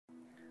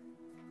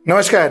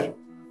Namaskar.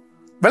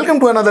 Welcome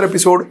to another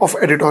episode of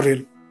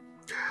Editorial.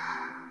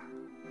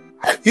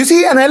 You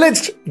see, an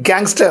alleged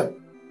gangster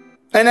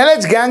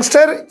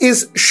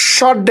is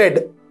shot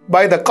dead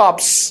by the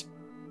cops.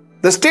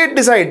 The state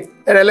decides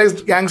an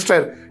alleged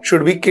gangster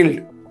should be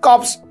killed.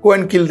 Cops go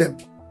and kill them.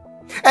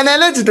 An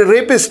alleged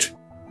rapist,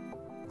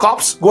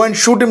 cops go and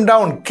shoot him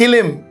down, kill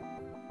him.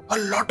 A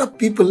lot of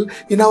people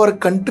in our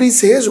country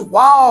says,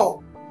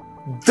 wow,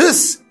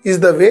 this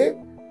is the way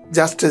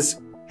justice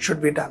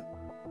should be done.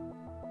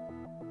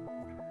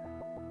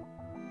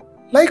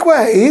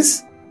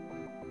 Likewise,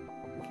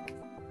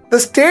 the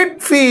state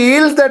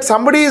feels that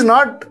somebody is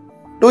not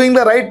doing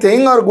the right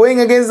thing or going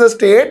against the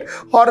state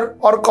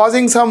or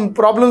causing some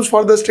problems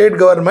for the state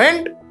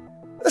government.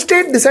 The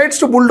state decides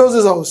to bulldoze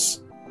his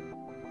house.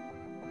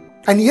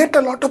 And yet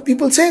a lot of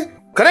people say,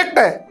 correct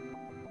hai.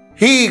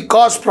 He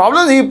caused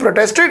problems, he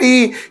protested,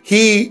 he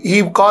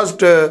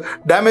caused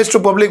damage to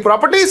public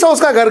property, so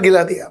uska ghar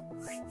gila diya.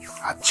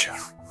 Achha.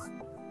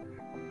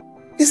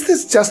 Is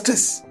this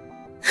justice?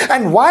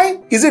 And why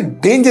is it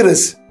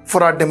dangerous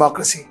for our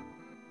democracy?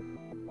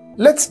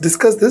 Let's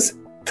discuss this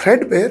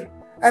threadbare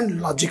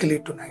and logically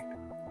tonight.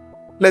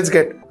 Let's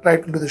get right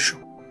into the show.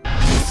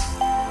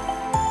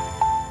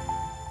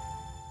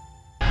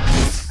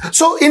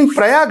 So in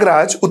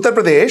Prayagraj, Uttar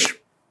Pradesh,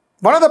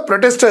 one of the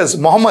protesters,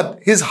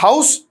 Mohammed, his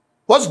house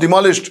was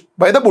demolished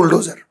by the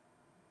bulldozer.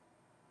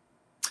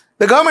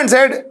 The government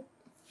said,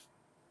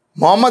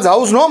 Mohammed's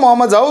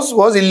house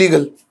was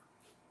illegal.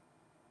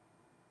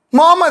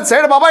 Mohammed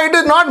said, Baba, it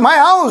is not my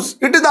house.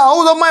 It is the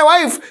house of my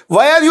wife.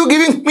 Why are you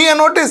giving me a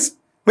notice?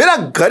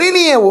 Mera ghar hi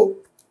nahi hai wo.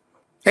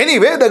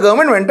 Anyway, the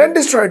government went and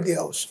destroyed the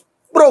house.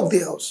 Broke the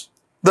house.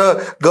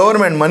 The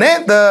government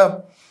money,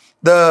 the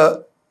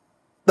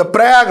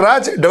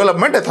Prayagraj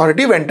Development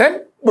Authority went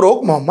and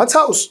broke Mohammed's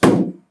house.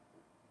 A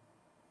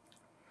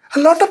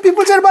lot of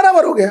people said,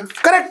 barabar ho gaya.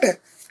 Correct hai.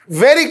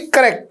 Very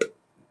correct.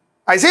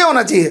 ऐसे ही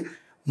होना चाहिए.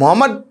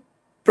 Mohammed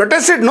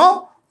protested,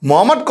 no?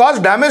 Mohammed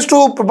caused damage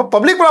to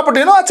public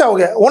property, no? अच्छा हो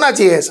गया. होना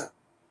चाहिए ऐसा.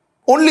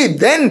 Only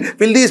then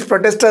will these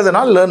protesters and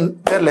all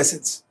learn their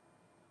lessons.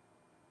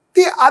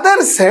 The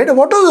other said,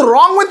 what is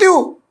wrong with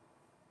you?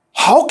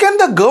 How can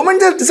the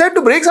government just decide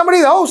to break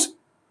somebody's house?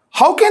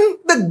 How can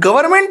the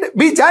government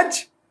be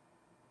judge?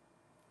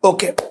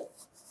 Okay.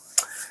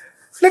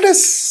 Let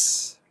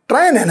us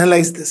try and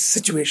analyze this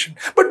situation.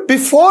 But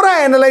before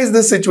I analyze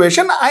this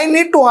situation, I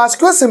need to ask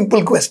you a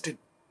simple question.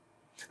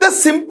 The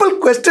simple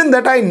question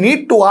that I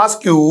need to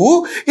ask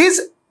you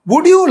is,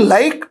 would you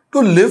like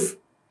to live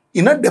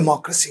in a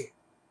democracy?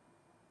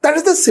 That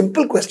is the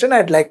simple question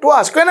I'd like to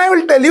ask you, and I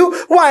will tell you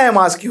why I'm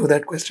asking you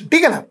that question.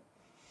 ठीक है ना?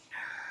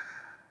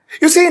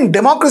 You see, in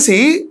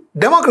democracy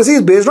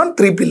is based on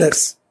 3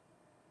 pillars.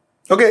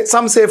 Okay,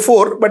 some say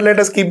 4, but let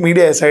us keep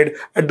media aside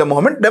at the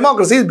moment.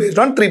 Democracy is based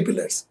on 3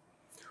 pillars.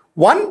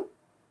 1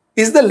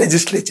 is the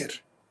legislature.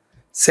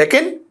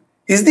 2nd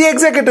is the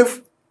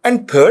executive.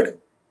 And 3rd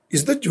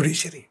is the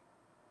judiciary.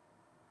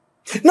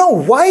 Now,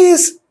 why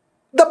is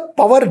the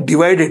power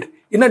divided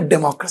in a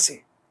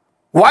democracy?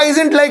 Why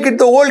isn't like it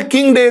the old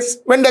king days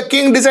when the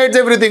king decides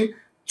everything?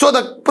 So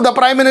the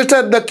prime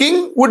minister, the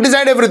king would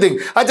decide everything.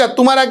 अच्छा,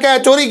 तुम्हारा क्या है?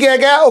 चोरी किया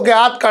क्या? Okay,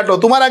 हाथ काटो.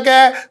 तुम्हारा क्या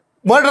है?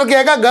 मर्डर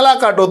किया क्या? गला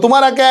काटो.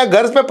 तुम्हारा क्या है?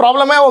 घर पे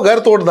प्रॉब्लम है, वो घर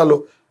तोड़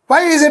डालो.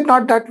 Why is it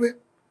not that way?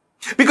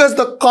 Because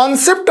the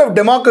concept of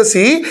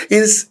democracy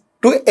is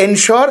to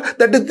ensure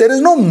that there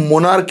is no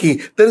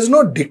monarchy, there is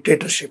no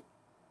dictatorship.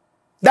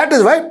 That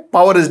is why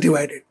power is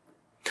divided.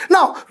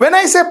 Now, when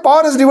I say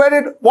power is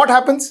divided, what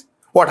happens?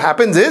 What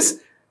happens is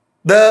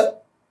the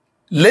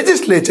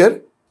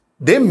legislature,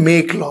 they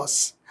make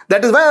laws.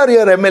 That is why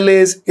your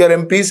MLAs, your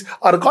MPs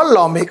are called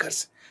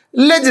lawmakers.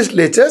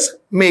 Legislatures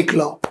make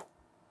law.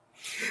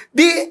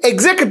 The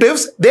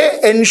executives, they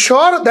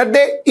ensure that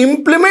they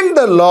implement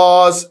the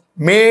laws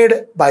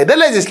made by the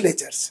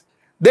legislatures.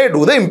 They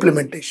do the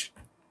implementation.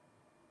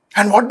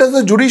 And what does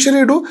the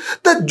judiciary do?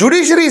 The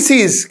judiciary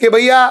sees, ke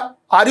bhaiya,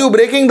 are you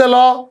breaking the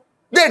law?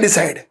 They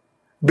decide.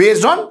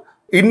 Based on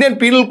Indian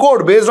Penal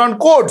Code, based on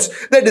codes,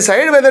 they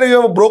decide whether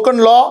you have a broken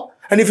law,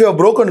 and if you have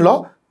broken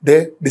law,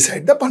 they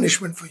decide the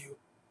punishment for you.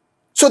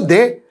 So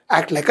they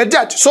act like a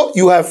judge. So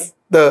you have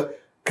the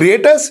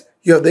creators,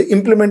 you have the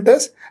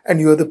implementers, and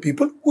you have the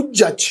people who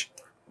judge.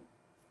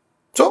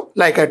 So,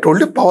 like I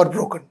told you, power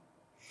broken.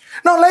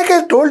 Now, like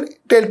I told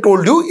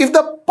you, if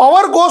the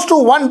power goes to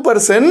one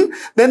person,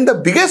 then the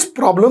biggest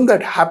problem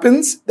that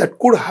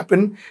could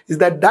happen, is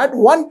that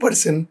one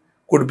person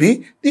could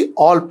be the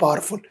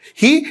all-powerful.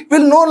 He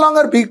will no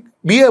longer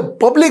be a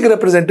public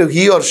representative.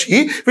 He or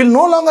she will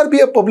no longer be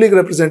a public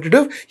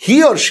representative.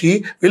 He or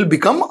she will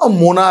become a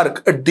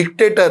monarch, a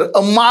dictator,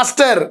 a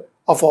master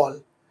of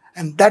all.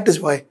 And that is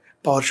why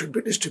power should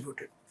be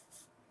distributed.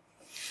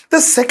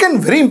 The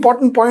second very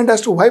important point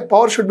as to why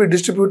power should be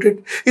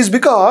distributed is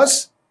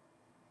because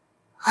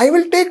I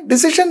will take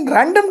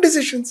random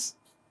decisions.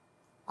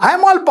 I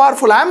am all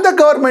powerful. I am the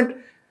government.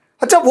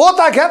 अच्छा वो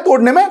था क्या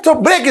तोड़ने में? So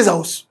break his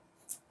house.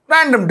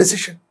 Random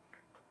decision.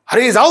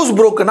 His house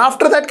broken.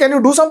 After that, can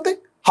you do something?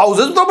 House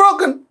is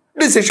broken.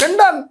 Decision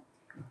done.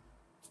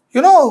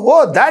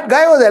 Oh, that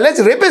guy was alleged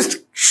rapist.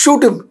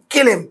 Shoot him,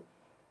 kill him.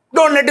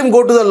 Don't let him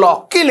go to the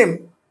law, kill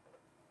him.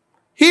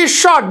 He is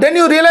shot. Then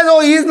you realize,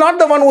 oh, he is not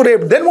the one who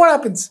raped. Then what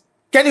happens?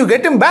 Can you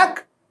get him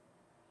back?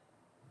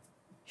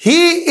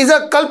 He is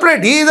a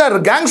culprit. He is a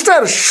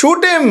gangster.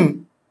 Shoot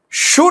him.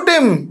 Shoot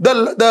him.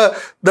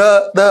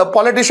 The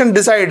politician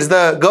decides.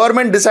 The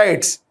government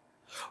decides.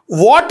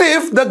 What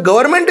if the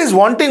government is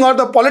wanting, or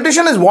the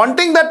politician is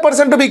wanting that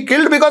person to be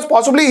killed because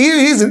possibly he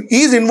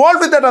is involved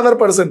with that other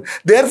person.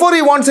 Therefore,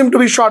 he wants him to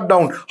be shot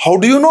down. How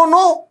do you know?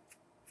 No.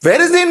 Where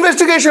is the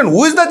investigation?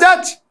 Who is the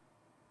judge?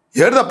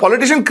 Here the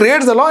politician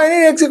creates the law and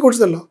he executes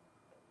the law.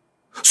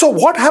 So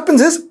what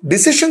happens is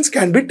decisions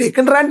can be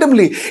taken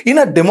randomly. In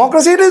a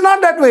democracy, it is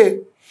not that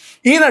way.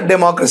 In a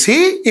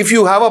democracy, if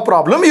you have a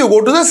problem, you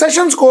go to the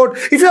Sessions Court.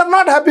 If you are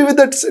not happy with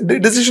the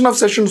decision of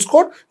Sessions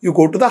Court, you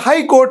go to the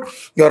High Court.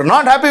 You are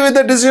not happy with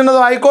the decision of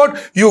the High Court,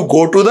 you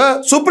go to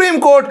the Supreme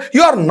Court.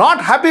 You are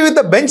not happy with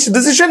the bench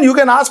decision, you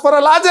can ask for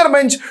a larger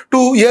bench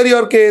to hear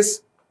your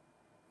case.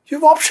 You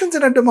have options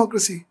in a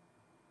democracy.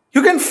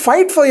 You can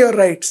fight for your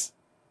rights.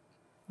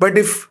 But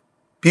if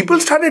people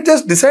started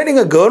just deciding,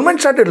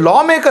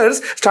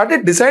 lawmakers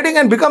started deciding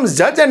and becomes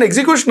judge and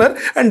executioner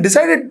and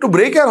decided to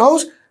break your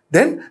house,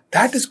 then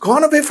that is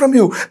gone away from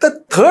you.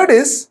 The third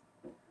is,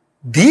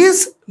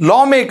 these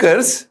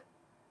lawmakers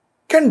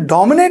can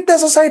dominate the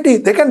society.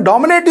 They can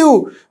dominate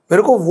you.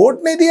 मेरे को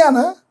vote नहीं दिया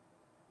ना,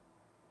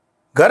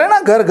 घर है ना,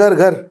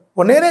 घर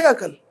वो नहीं रहेगा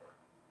कल.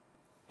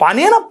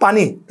 पानी है ना,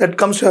 पानी that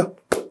comes here,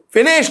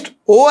 finished,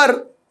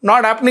 over,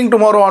 not happening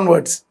tomorrow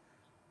onwards.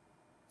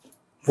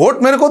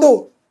 Vote मेरे को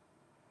दो.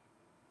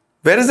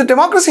 Where is the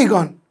democracy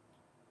gone?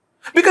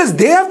 Because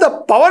they have the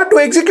power to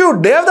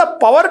execute. They have the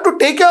power to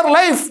take your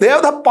life. They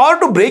have the power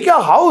to break your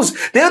house.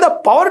 They have the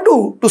power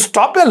to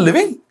stop your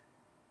living.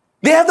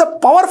 They have the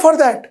power for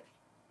that.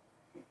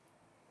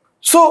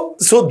 So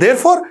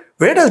therefore,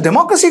 where does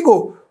democracy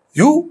go?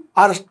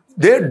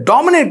 They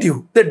dominate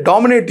you. They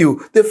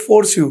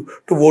force you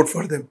to vote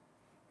for them.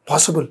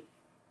 Possible.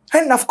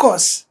 And of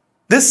course,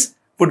 this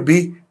would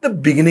be the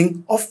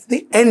beginning of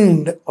the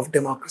end of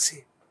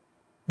democracy.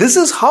 This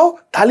is how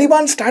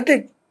Taliban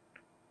started.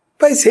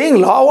 By saying,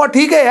 law, what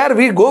theek hai yaar,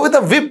 we go with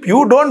a whip.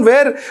 You don't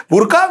wear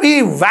burqa,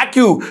 we whack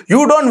you.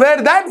 You don't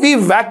wear that, we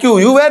whack you.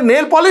 You wear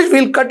nail polish,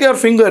 we'll cut your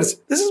fingers.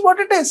 This is what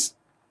it is.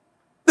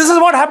 This is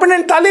what happened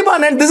in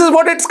Taliban, and this is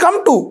what it's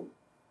come to.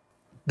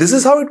 This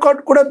is how it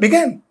could have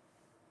begun.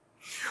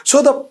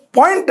 So the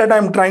point that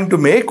I'm trying to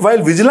make, while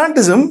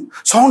vigilantism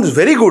sounds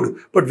very good,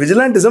 but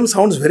vigilantism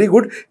sounds very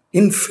good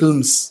in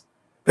films.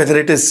 Whether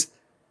it is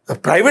a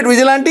private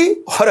vigilante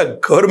or a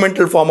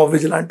governmental form of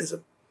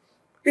vigilantism.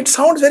 It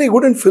sounds very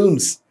good in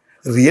films.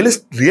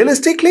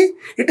 Realistically,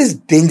 it is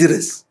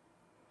dangerous.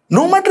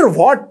 No matter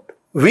what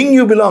wing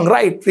you belong,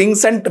 right wing,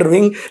 center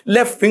wing,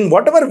 left wing,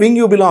 whatever wing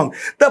you belong.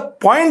 The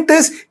point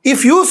is,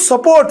 if you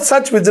support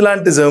such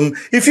vigilantism,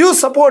 if you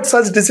support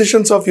such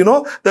decisions of,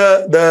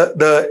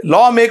 the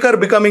lawmaker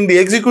becoming the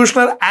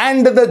executioner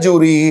and the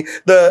jury,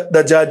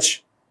 the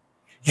judge,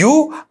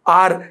 you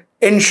are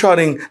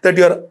ensuring that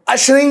you are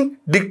ushering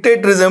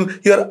dictatorism,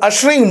 you are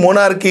ushering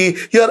monarchy,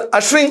 you are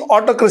ushering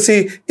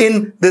autocracy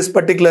in this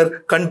particular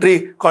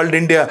country called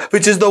India,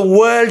 which is the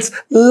world's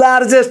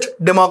largest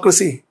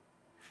democracy.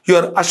 You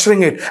are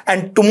ushering it.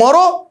 And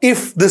tomorrow,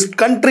 if this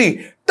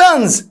country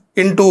turns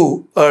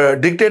into a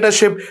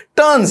dictatorship,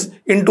 turns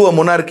into a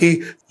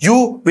monarchy,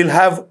 you will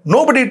have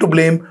nobody to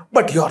blame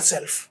but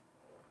yourself.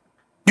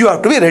 You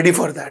have to be ready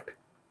for that.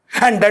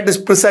 And that is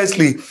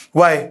precisely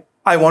why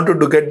I wanted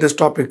to get this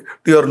topic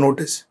to your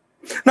notice.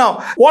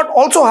 Now, what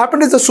also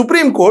happened is the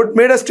Supreme Court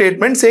made a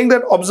statement saying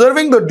that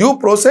observing the due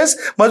process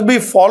must be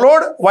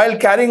followed while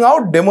carrying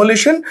out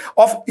demolition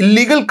of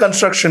illegal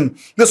construction.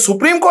 The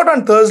Supreme Court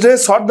on Thursday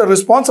sought the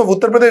response of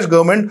Uttar Pradesh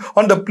government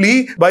on the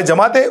plea by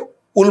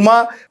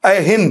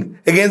Jamaat-e-Hind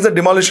against the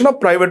demolition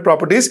of private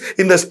properties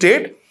in the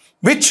state,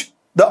 which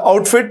the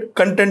outfit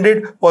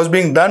contended was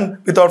being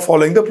done without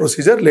following the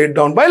procedure laid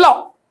down by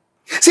law.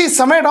 See,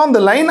 somewhere down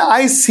the line,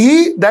 I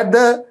see that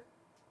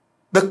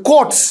the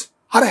courts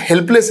are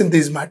helpless in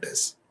these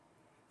matters.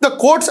 The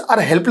courts are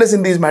helpless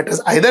in these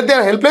matters. Either they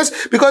are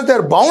helpless because they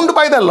are bound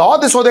by the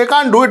law, so they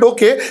can't do it.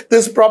 Okay,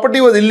 this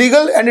property was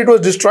illegal and it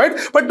was destroyed.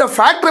 But the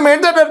fact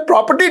remains that that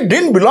property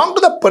didn't belong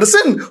to the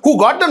person who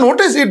got the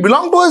notice. It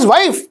belonged to his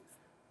wife.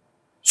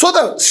 So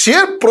the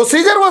sheer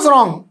procedure was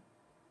wrong.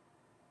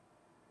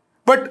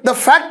 But the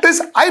fact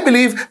is, I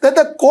believe that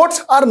the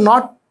courts are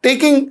not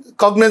taking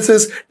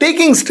cognizance,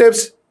 taking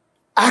steps,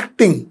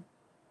 acting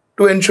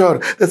to ensure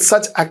that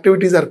such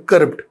activities are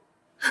curbed,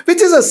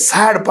 which is a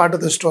sad part of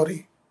the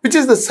story.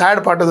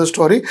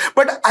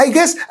 But I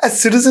guess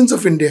as citizens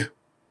of India,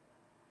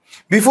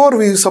 before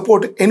we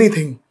support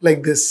anything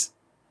like this,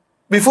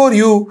 before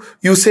you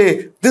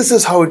say this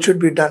is how it should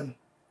be done,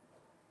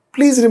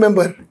 please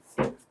remember,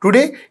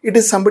 today it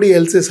is somebody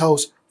else's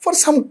house. For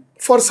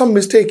some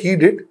mistake he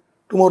did,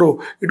 tomorrow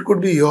it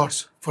could be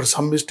yours. For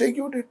some mistake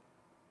you did.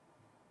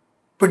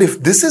 But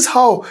if this is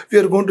how we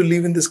are going to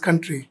live in this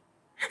country,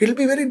 it will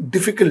be very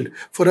difficult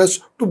for us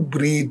to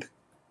breathe.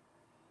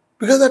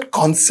 Because that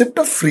concept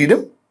of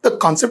freedom, the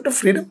concept of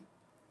freedom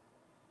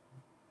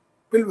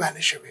will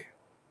vanish away.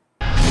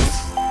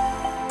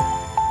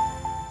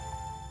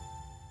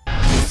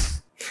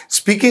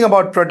 Speaking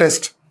about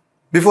protest,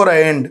 before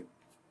I end,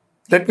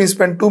 let me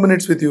spend 2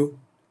 minutes with you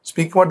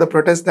speaking about the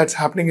protest that's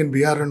happening in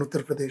Bihar and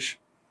Uttar Pradesh.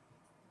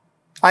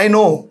 I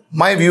know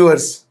my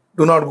viewers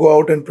do not go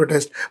out and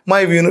protest.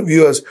 My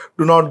viewers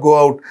do not go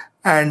out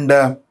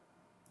and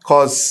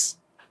cause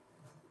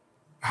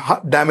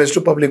damage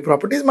to public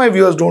properties. My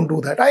viewers don't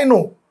do that. I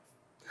know.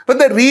 But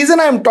the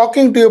reason I'm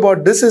talking to you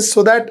about this is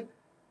so that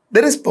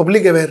there is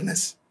public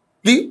awareness.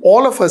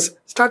 All of us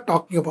start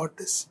talking about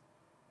this.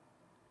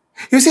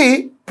 You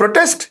see,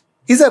 protest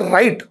is a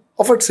right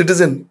of a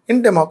citizen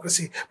in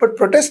democracy. But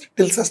protest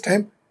till such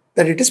time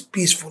that it is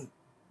peaceful.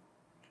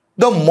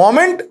 The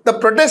moment the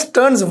protest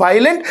turns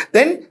violent,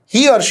 then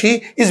he or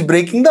she is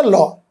breaking the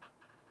law.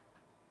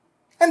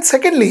 And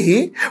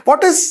secondly,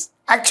 what is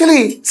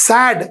actually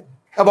sad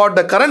about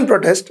the current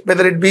protest,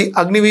 whether it be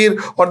Agniveer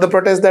or the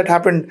protest that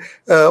happened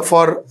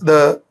for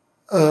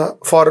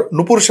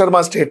Nupur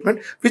Sharma's statement,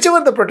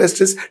 whichever the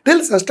protest is,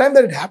 till such time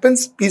that it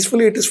happens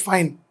peacefully, it is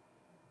fine.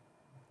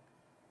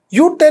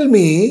 You tell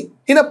me,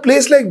 in a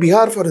place like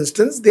Bihar, for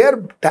instance, they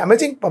are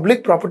damaging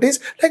public properties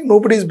like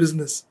nobody's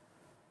business.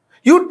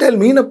 You tell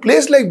me, in a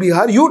place like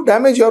Bihar, you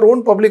damage your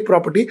own public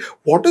property,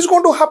 what is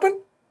going to happen?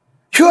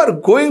 You are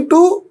going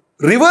to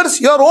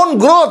reverse your own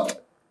growth.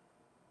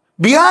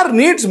 Bihar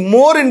needs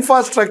more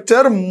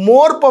infrastructure,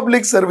 more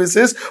public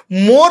services,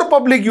 more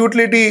public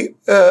utility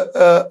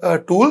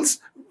tools,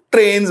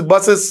 trains,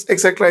 buses,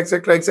 etc.,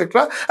 etc.,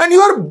 etc. And you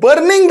are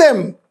burning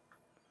them.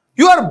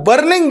 You are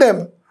burning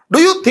them.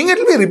 Do you think it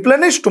will be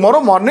replenished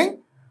tomorrow morning?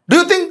 Do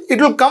you think it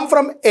will come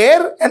from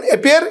air and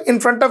appear in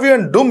front of you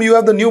and doom, you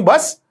have the new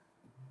bus?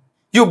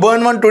 You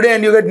burn one today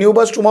and you get new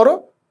bus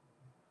tomorrow?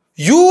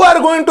 You are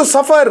going to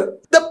suffer.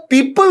 The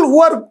people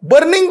who are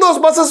burning those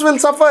buses will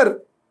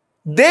suffer.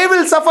 They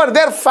will suffer.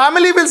 Their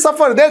family will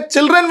suffer. Their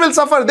children will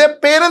suffer. Their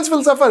parents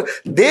will suffer.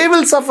 They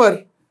will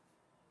suffer.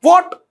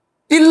 What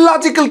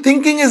illogical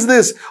thinking is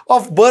this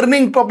of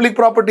burning public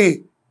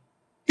property?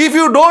 If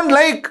you don't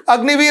like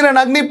Agniveer and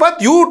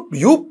Agnipath,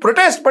 you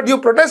protest, but you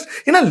protest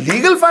in a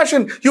legal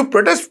fashion. You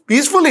protest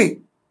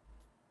peacefully.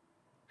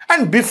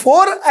 And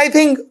before I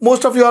think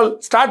most of you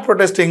all start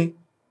protesting,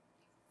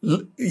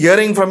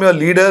 hearing from your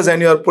leaders and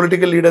your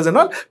political leaders and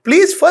all,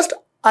 please first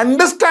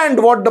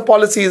understand what the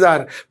policies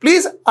are.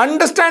 Please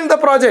understand the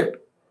project.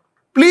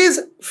 Please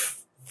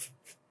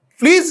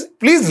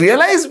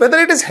realize whether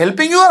it is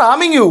helping you or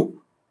harming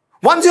you.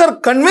 Once you are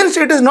convinced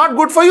it is not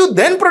good for you,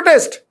 then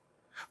protest.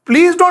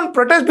 Please don't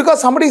protest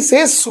because somebody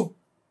says so.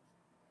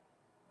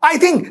 I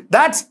think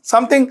that's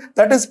something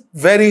that is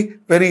very,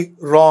 very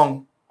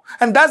wrong.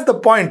 And that's the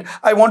point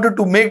I wanted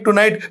to make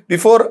tonight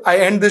before I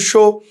end this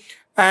show.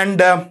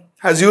 And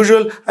as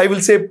usual, I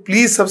will say,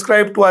 please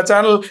subscribe to our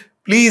channel.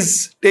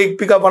 Please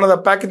pick up one of the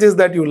packages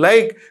that you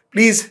like.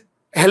 Please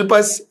help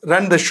us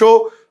run the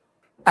show.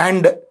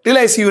 And till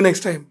I see you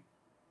next time,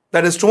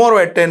 that is tomorrow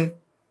at 10.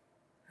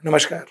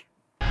 Namaskar.